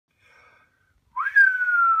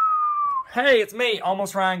Hey, it's me,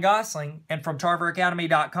 Almost Ryan Gosling, and from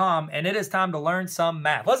TarverAcademy.com, and it is time to learn some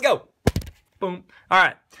math. Let's go. Boom. All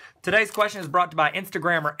right. Today's question is brought to you by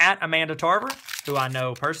Instagrammer @Amanda Tarver, who I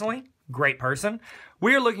know personally. Great person.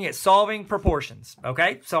 We are looking at solving proportions,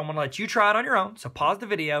 okay? So I'm going to let you try it on your own. So pause the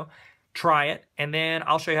video, try it, and then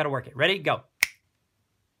I'll show you how to work it. Ready? Go.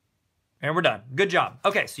 And we're done. Good job.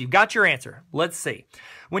 Okay, so you've got your answer. Let's see.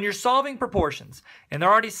 When you're solving proportions, and they're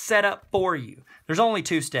already set up for you, there's only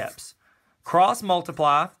two steps. Cross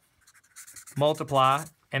multiply, multiply,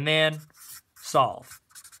 and then solve.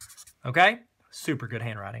 Okay? Super good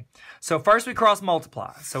handwriting. So first we cross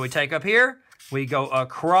multiply. So we take up here, we go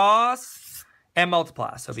across and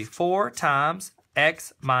multiply. So it'll be 4 times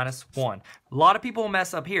x minus 1. A lot of people will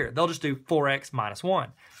mess up here. They'll just do 4x minus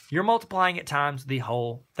 1. You're multiplying it times the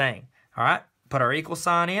whole thing. All right? Put our equal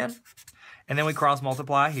sign in, and then we cross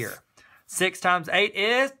multiply here. 6 times 8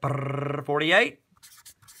 is 48.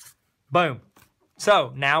 Boom.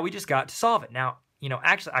 So now we just got to solve it. Now,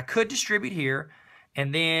 actually I could distribute here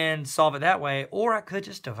and then solve it that way, or I could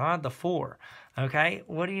just divide the 4. Okay,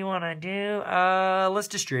 what do you want to do? Let's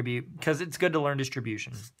distribute, because it's good to learn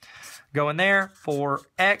distribution. Go in there,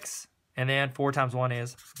 4x, and then 4 times 1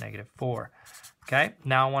 is -4. Okay,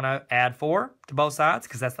 now I want to add 4 to both sides,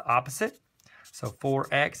 because that's the opposite. So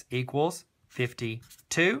 4x equals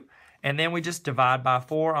 52. And then we just divide by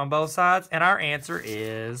 4 on both sides, and our answer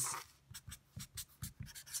is...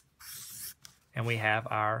 And we have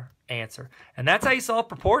our answer. And that's how you solve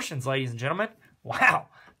proportions, ladies and gentlemen. Wow,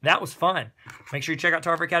 that was fun. Make sure you check out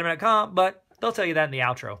TarverAcademy.com, but they'll tell you that in the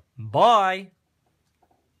outro. Bye.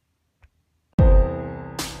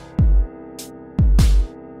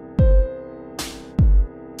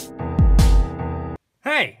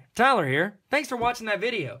 Hey, Tyler here. Thanks for watching that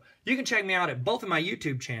video. You can check me out at both of my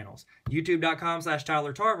YouTube channels.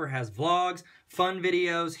 YouTube.com/TylerTarver has vlogs, fun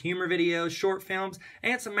videos, humor videos, short films,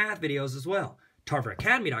 and some math videos as well.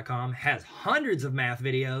 TarverAcademy.com has hundreds of math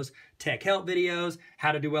videos, tech help videos,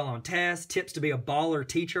 how to do well on tests, tips to be a baller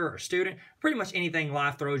teacher or student, pretty much anything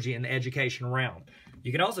life throws you in the education realm.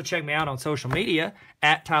 You can also check me out on social media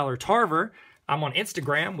 @TylerTarver. I'm on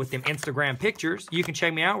Instagram with them Instagram pictures. You can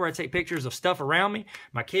check me out where I take pictures of stuff around me,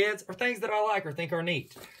 my kids, or things that I like or think are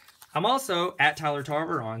neat. I'm also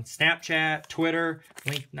 @TylerTarver on Snapchat, Twitter,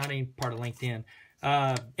 not any part of LinkedIn,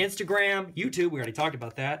 Instagram, YouTube, we already talked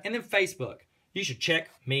about that, and then Facebook. You should check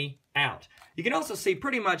me out. You can also see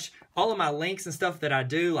pretty much all of my links and stuff that I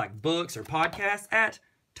do, like books or podcasts, at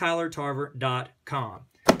TylerTarver.com.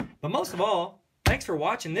 But most of all, thanks for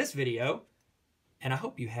watching this video. And I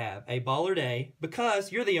hope you have a baller day,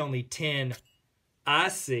 because you're the only 10 I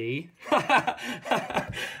see.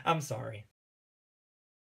 I'm sorry.